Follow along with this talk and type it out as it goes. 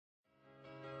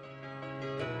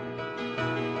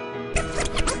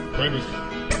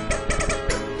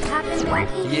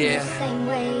Yeah,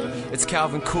 it's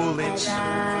Calvin Coolidge.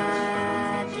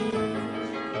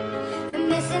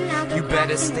 You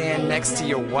better stand next to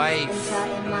your wife.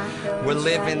 We're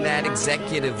living that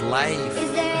executive life.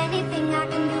 Is there anything I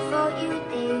can do for you,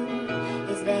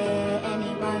 dear? Is there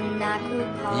anyone I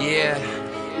could call? Yeah.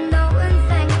 No one,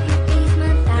 thank you, please,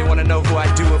 my They wanna know who I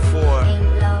do it for. ain't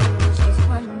low, just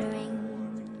wondering.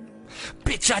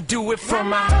 Bitch, I do it for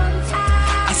my...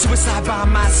 I suicide by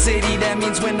my city, that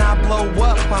means when I blow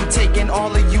up, I'm taking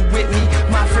all of you with me.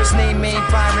 My first name ain't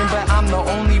Byron, but I'm the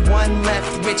only one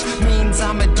left, which means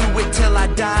I'ma do it till I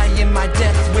die, and my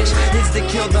death wish is to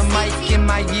kill the mic in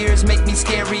my ears, make me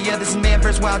scarier. This man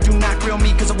verse wild, do not grill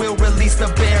me, cause I will release the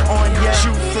bear on ya.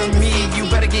 Shoot for me, you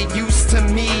better get used to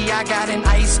me. I got an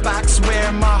icebox where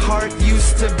my heart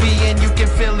used to be, and you can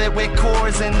fill it with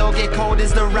cores, and they'll get cold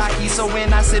as the Rocky. So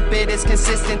when I sip it, it's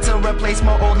consistent to replace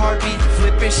my old heartbeat.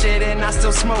 Flipping shit and I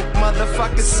still smoke,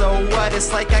 motherfucker, so what?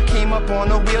 It's like I came up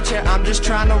on a wheelchair, I'm just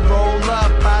trying to roll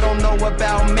up. I don't know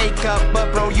about makeup,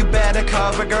 but bro, you better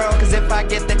cover, girl, cause if I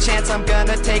get the chance, I'm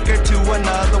gonna take her to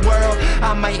another world.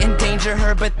 I might endanger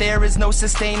her, but there is no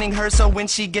sustaining her, so when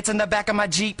she gets in the back of my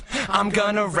Jeep, I'm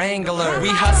gonna wrangle her. We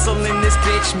hustling this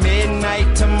bitch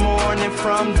midnight to morning,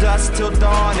 from dusk till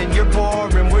dawn, and you're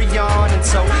boring, we're yawning,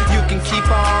 so you can keep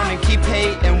on and keep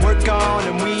hating. We're gone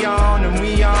and we on and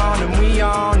we on and we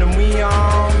on and we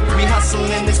on. We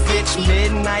hustling this bitch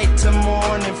midnight to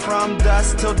morning, from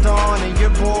dusk till dawn, and you're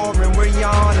boring, we're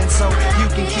yawning, so you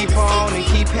can keep on and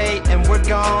keep hating. We're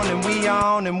gone and we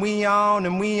on and we on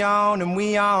and we on and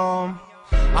we on.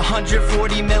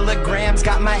 140 milligrams,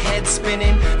 got my head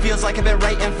spinning. Feels like I've been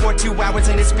writing for 2 hours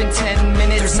and it's been 10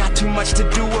 minutes. There's not too much to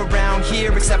do around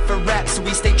here except for rap, so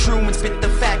we stay true and spit the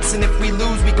facts, and if we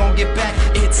lose, we gon' get back.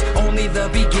 It's only the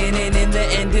beginning, in the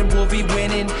ending we'll be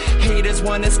winning. Haters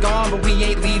want us gone, but we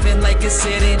ain't leaving like it's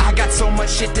sitting. I got so much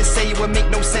shit to say, it would make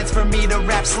no sense for me to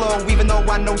rap slow, even though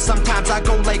I know sometimes I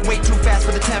go like way too fast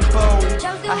for the tempo.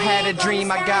 I had a dream,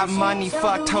 I got money,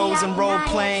 fucked hoes and rolled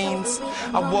planes.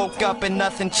 I woke up and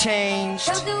nothing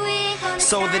changed,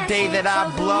 so the day that I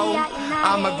blow,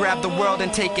 I'ma grab the world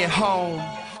and take it home.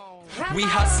 We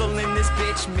hustling this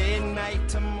bitch midnight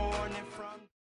to morning.